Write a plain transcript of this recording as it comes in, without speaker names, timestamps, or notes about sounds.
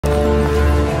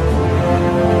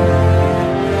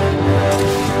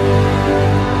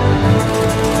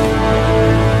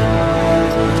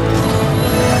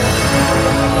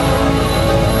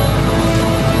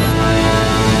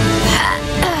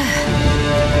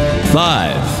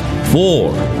5,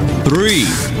 4, 3,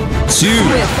 2,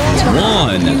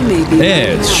 1.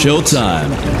 It's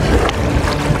showtime.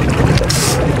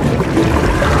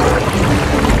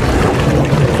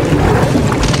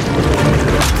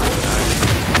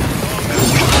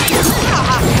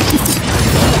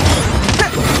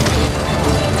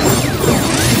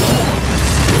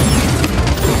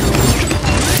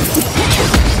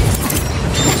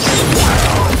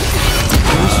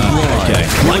 Okay,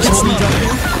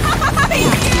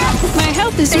 My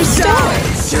health is restored.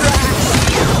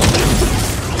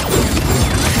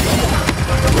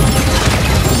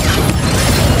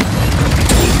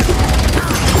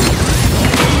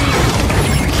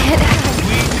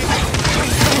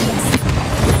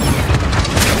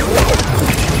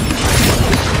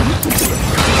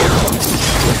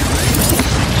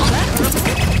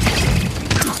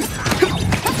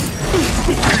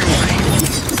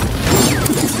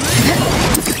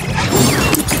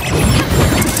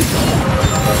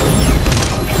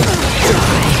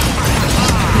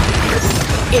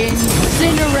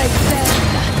 Incinerate them.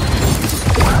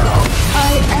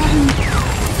 I am.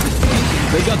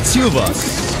 They got two of us.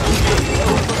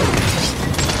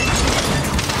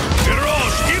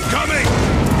 Garage incoming!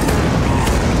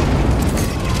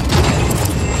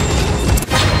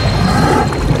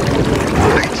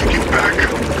 I take it back.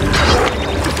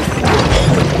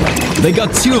 They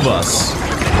got two of us.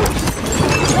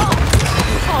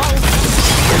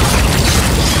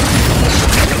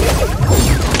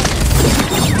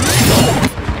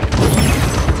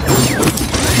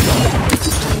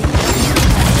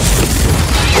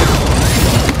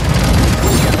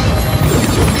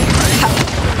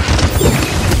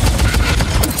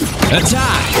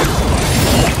 Attack!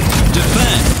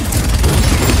 Defend!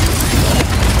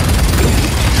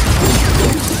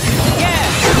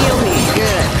 Yes, heal me.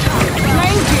 Good.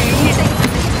 Ranking.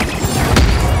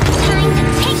 Time to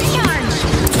take charge.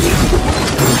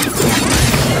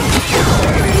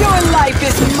 Your life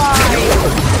is mine.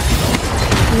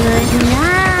 Good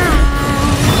night.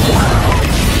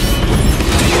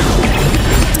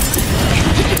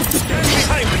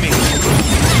 Behind me!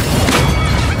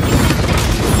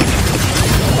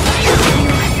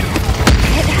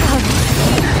 Get out.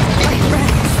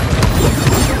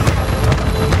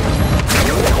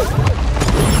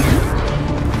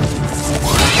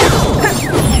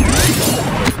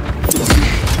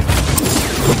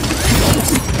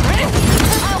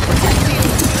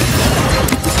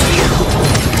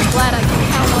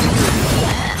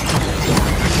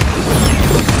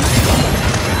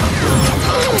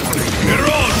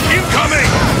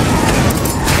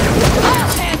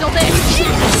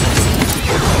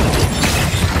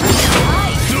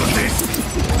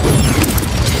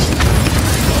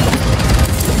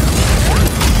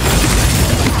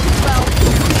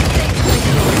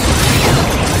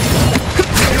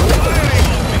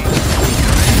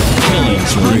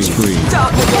 My friends.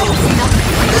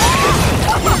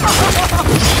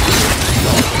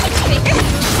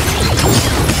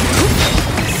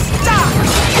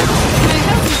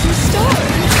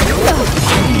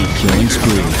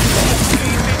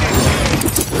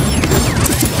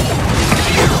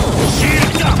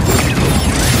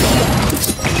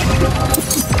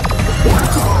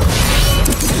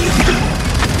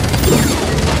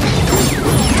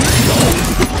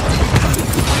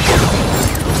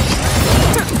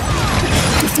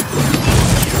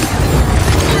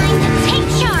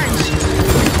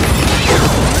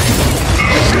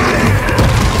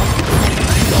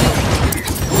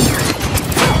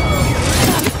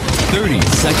 30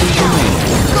 seconds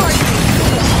remaining.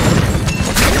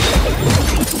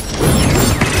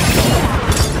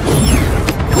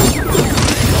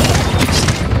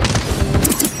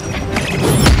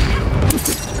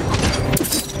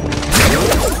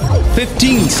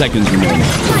 15 seconds remaining.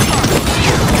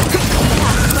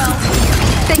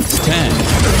 10,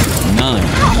 9,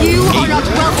 You are not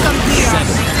welcome here. 7,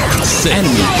 6,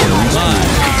 enemy killing 5,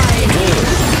 4,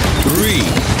 3,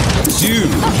 2,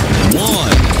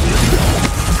 1.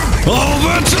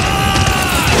 Overtime!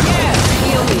 Yeah.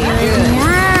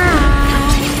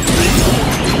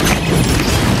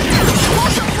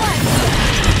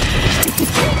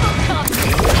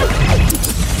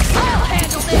 I'll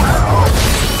handle this.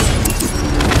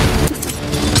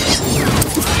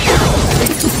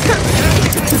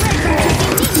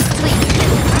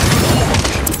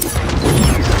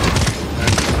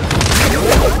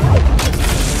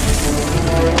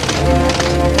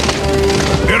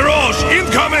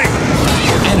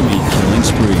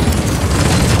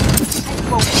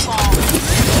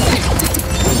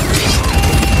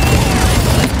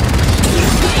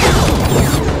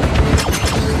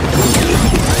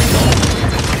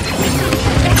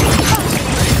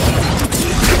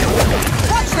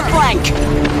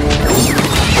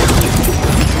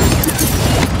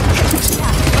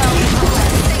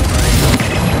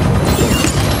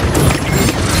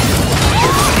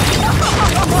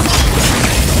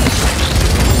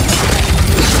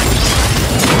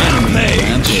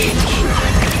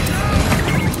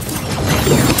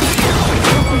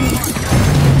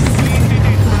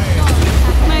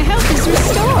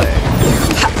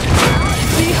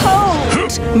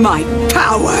 my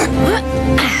power!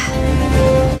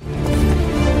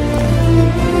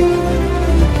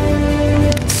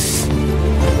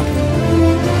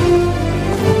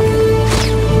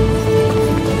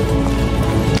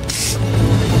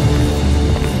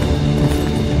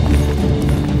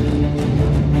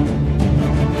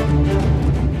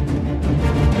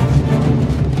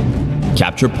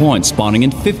 Capture point spawning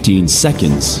in 15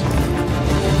 seconds.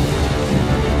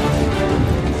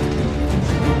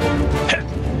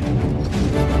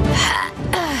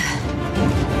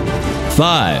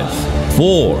 Five,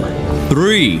 4,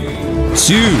 3,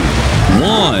 2,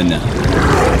 1.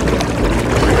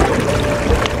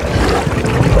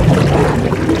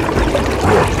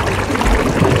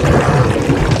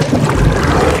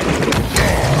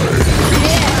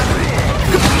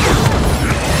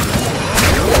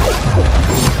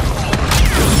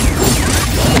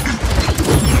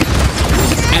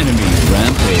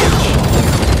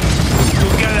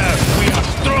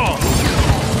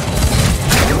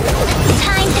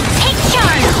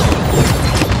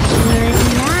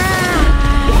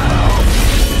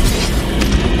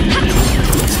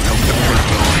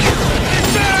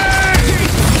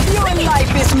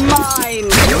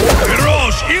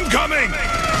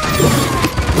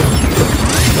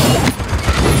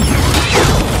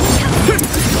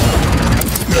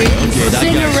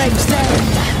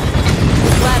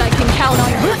 Glad I can count on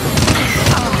you.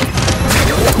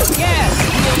 Yes!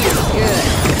 Good.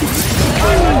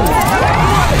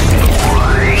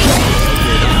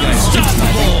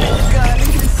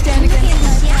 Stand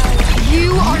against me. You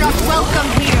are not welcome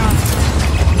here.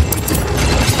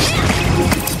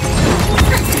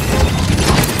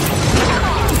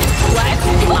 Let's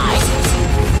fight!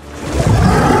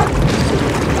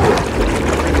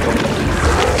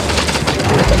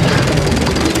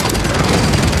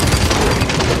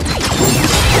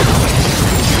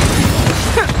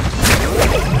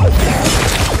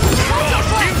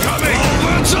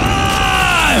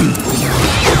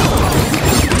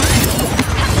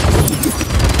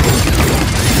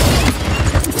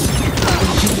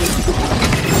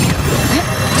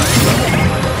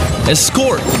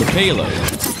 Escort the payload.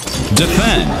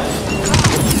 Defend.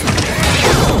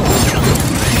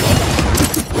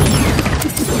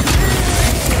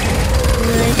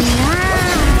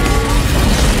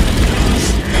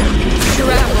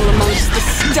 Travel amongst the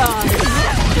stars.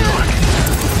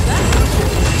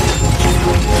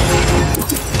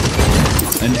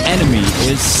 An enemy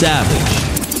is savage.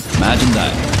 Imagine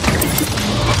that.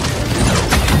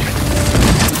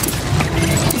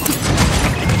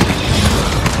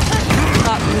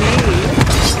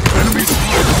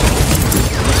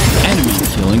 Enemy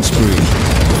killing spree.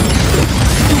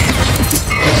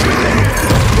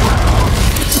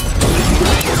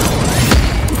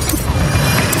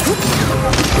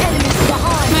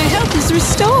 My health is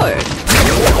restored.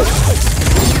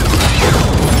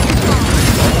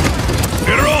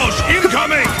 Mirage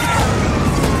incoming!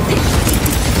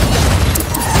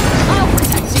 I'll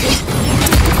protect you.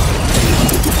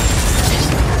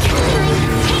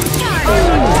 Take charge.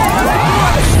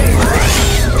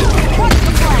 What's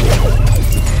the plan?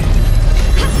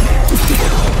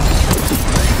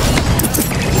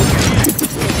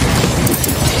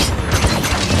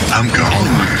 I'm gone.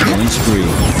 Killing spree.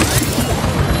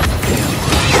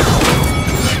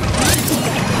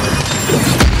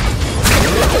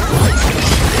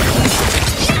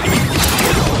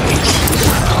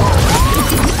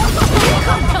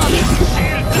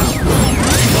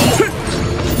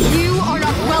 You are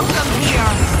not welcome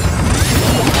here.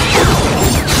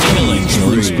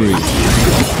 Killing spree.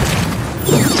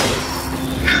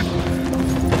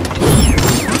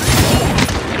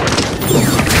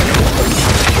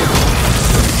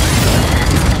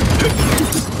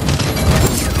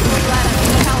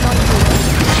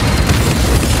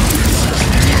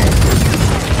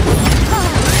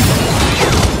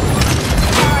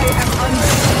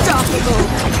 Unstoppable.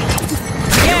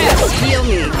 Yes, heal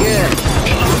me. Good.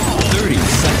 30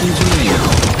 seconds remaining.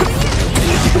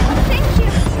 Thank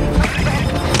you.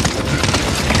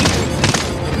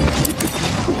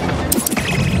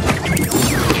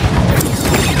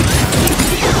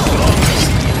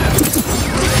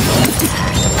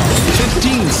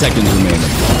 15 seconds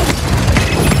remaining.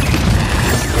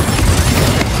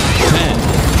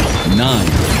 10, 9,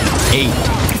 8,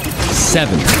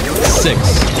 7, 6,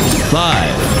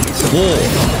 5, 4,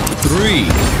 3,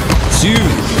 2,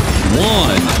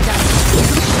 1.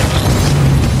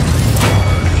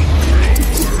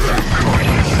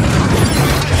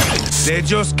 They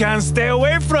just can't stay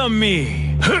away from me.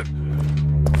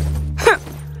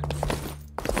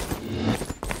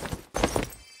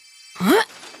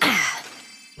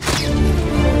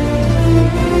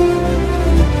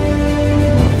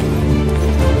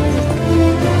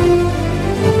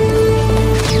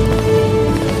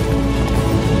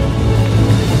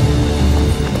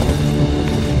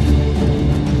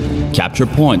 Capture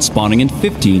point spawning in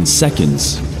 15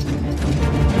 seconds.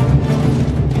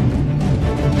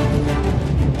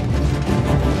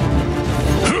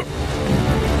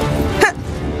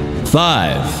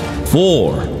 5,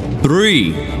 4,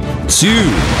 3, 2,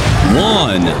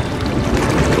 1.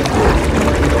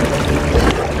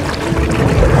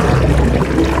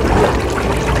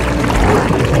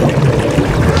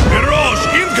 Mirage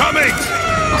incoming!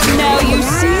 Now you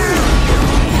see.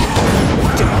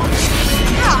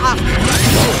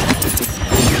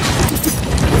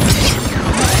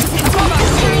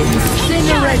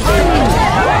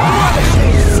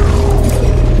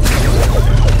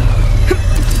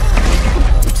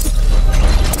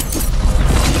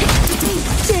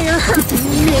 Dare hurt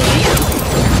me.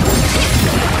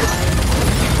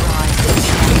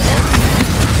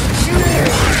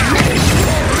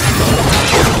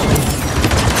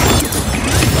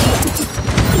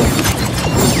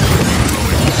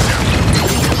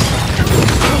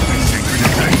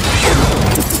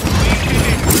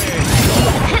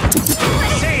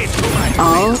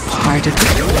 All part of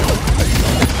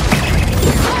it.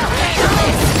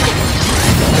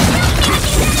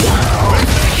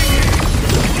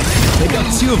 They got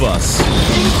two of us.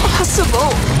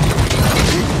 Impossible.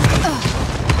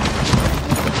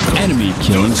 Enemy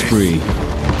killing spree.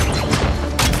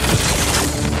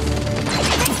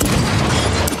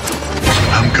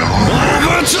 I'm going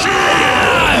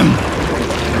overtime!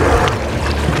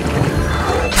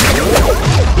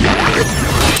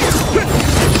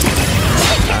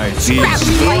 I see You are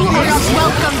not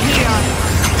welcome here.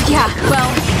 Yeah, well,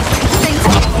 thanks.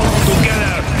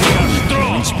 together. We are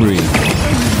strong. Spree.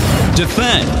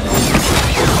 Defend.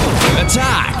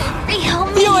 Attack. Help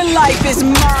me. Your life is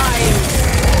mine.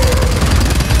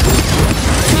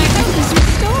 My health is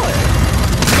restored.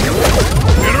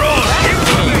 Mirage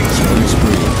incoming! Killing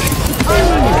spree.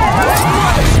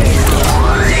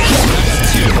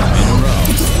 Two in a row.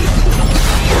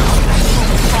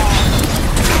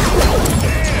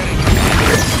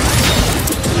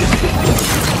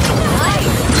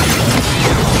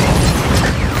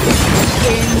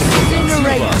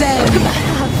 Incinerate them.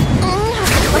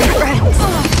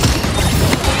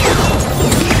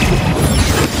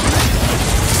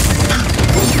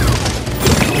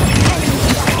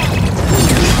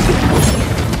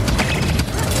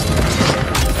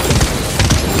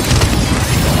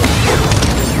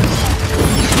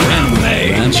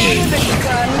 Rampage.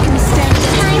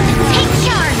 Take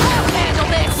charge. I'll handle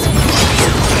this.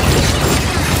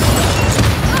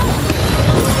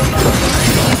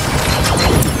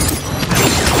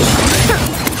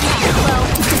 Well,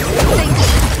 thanks.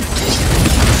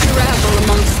 Travel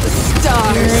amongst the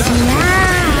stars.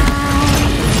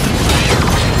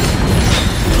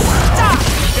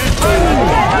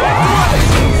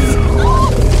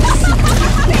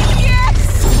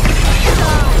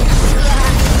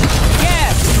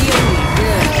 Yes, heal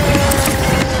me.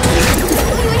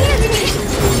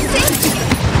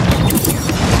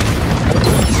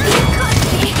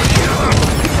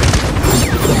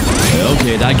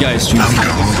 Okay, that guy's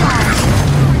too.